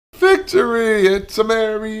victory. It's a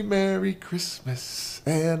merry, merry Christmas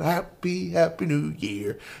and happy, happy New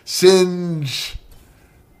Year. Singe,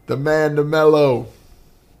 the man, the mellow.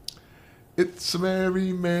 It's a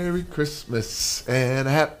merry, merry Christmas and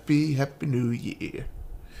happy, happy New Year.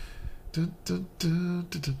 Dun, dun, dun,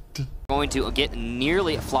 dun, dun, dun. Going to get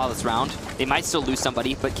nearly a flawless round. They might still lose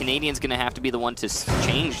somebody, but Canadian's going to have to be the one to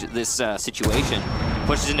change this situation.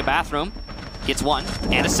 Pushes into bathroom, gets one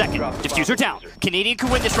and a second. Diffuser down. Canadian can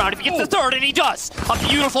win this round if he gets the third, and he does. A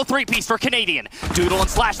beautiful three-piece for Canadian. Doodle and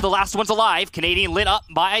Slash, the last one's alive. Canadian lit up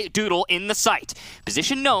by Doodle in the sight.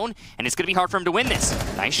 Position known, and it's going to be hard for him to win this.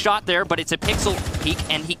 Nice shot there, but it's a pixel peek,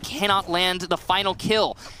 and he cannot land the final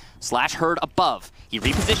kill. Slash heard above. He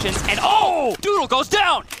repositions, and oh! Doodle goes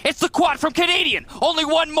down! It's the quad from Canadian! Only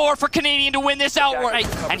one more for Canadian to win this outright,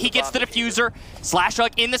 and he gets the diffuser. Slash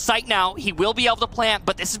in the sight now. He will be able to plant,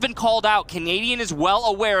 but this has been called out. Canadian is well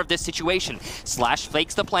aware of this situation. Slash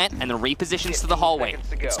fakes the plant and then repositions to the hallway,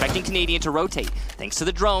 expecting Canadian to rotate. Thanks to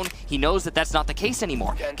the drone, he knows that that's not the case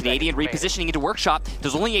anymore. Canadian repositioning into workshop.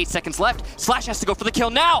 There's only 8 seconds left. Slash has to go for the kill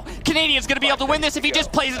now. Canadian's gonna be able to win this if he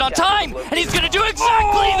just plays it on time, and he's gonna do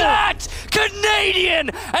exactly that! Canadian!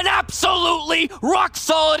 An absolutely rock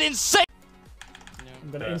solid insane!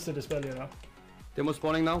 I'm gonna insta dispel you now. Demo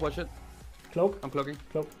spawning now, watch it. Cloak? I'm cloaking.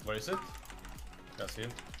 Cloak. Where is it? Can't see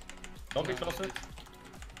it. Don't be close to it.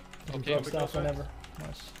 Okay, drop stuff whenever.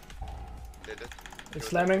 Nice. Did it. It's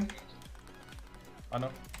slamming. I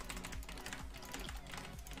know.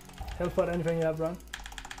 Help out anything you have, run.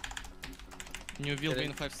 New will be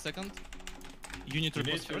in 5 seconds. You need to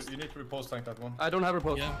repose first. You need to repose tank that one. I don't have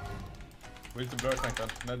repose. Yeah. We need to blur tank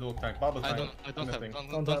that. Medlock tank. Bubble tank. I don't have.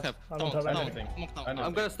 Anything. Don't have. I don't have anything.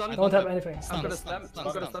 I'm gonna stun. Don't have anything. I'm gonna slam.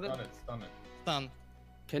 I'm gonna stun it. Stun it. Stun.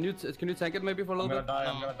 Can you tank it maybe for a little bit?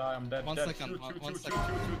 I'm gonna die. I'm dead. 1 dead. second. Shoot, One shoot, second.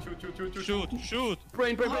 shoot, shoot. Shoot.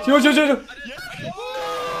 Brain. Shoot!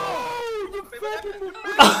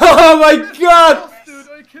 Oh my god! Dude,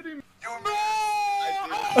 are you kidding me?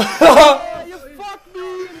 You fucked me!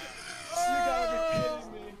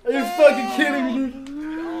 Are you fucking kidding me, dude?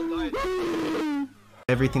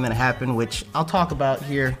 Everything that happened, which I'll talk about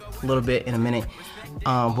here a little bit in a minute,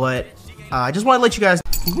 but I just want to let you guys.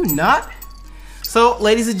 Can you not? So,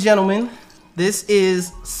 ladies and gentlemen, this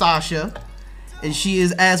is Sasha, and she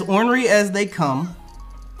is as ornery as they come.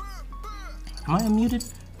 Am I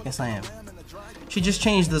unmuted? Yes, I am. She just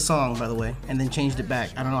changed the song, by the way, and then changed it back.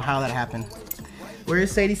 I don't know how that happened. Where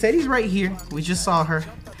is Sadie? Sadie's right here. We just saw her.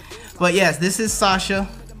 But yes, this is Sasha.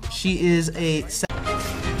 She is a...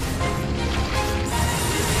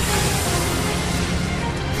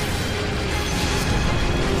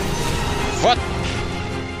 What?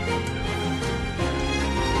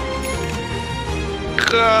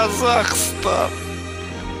 Kazakhstan.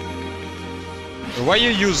 Why you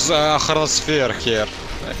use chronosphere here?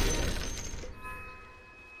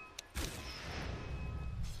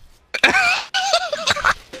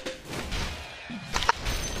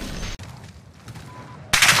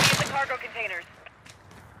 The cargo containers.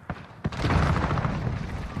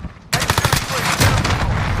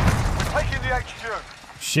 Taking the HQ.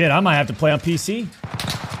 Shit, I might have to play on PC.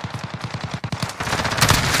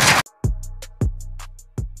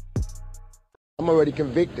 I'm already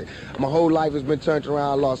convicted. My whole life has been turned around.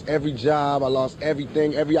 I lost every job. I lost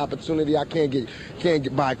everything, every opportunity. I can't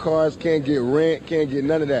get buy cars, can't get rent, can't get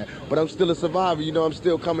none of that. But I'm still a survivor. You know, I'm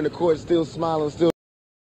still coming to court, still smiling, still.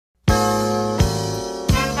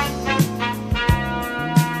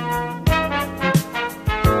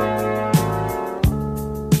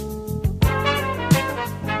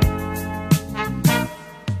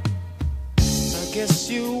 I guess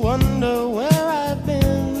you wonder where I've been.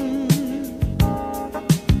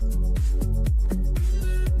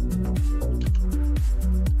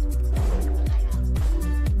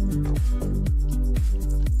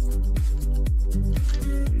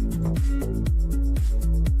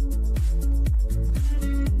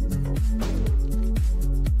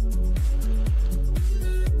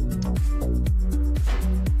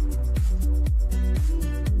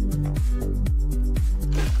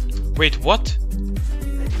 Wait, what?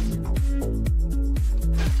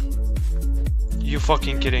 You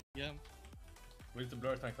fucking kidding? Yeah. We need to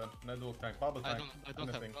blur tank that. Medlock tank. Bubble tank. I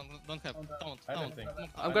don't have. Don't have. Don't. Anything.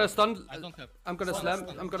 I'm gonna stun. I don't have. I'm gonna slam.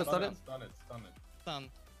 I'm gonna stun it. Stun it. Stun.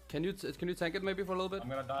 Can you tank it maybe for a little bit? I'm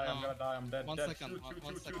gonna die. I'm dead. 1 dead. second.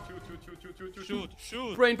 Shoot.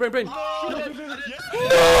 Shoot. Brain. No!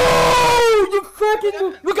 You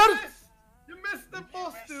fucking... We got it! You missed the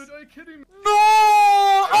boss, dude. Are you kidding me? No!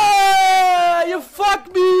 Ah, you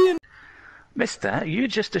fucked me! Mister, you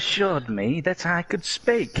just assured me that I could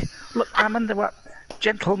speak. Look, I'm under what?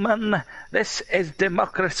 gentlemen, this is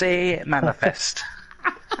Democracy Manifest.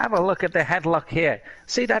 Have a look at the headlock here.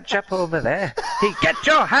 See that chap over there? Get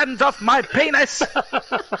your hands off my penis!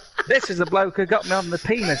 This is the bloke who got me on the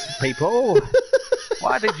penis, people.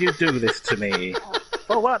 Why did you do this to me?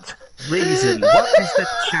 For what reason? What is the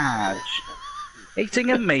charge? Eating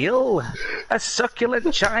a meal? A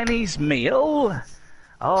succulent Chinese meal?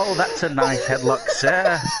 Oh, that's a nice headlock,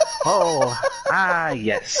 sir. Oh,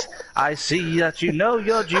 yes. I see that you know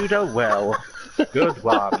your judo well. Good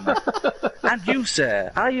one. And you,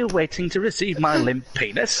 sir, are you waiting to receive my limp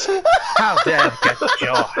penis? How dare get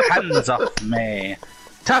your hands off me.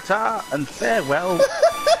 Ta-ta and farewell.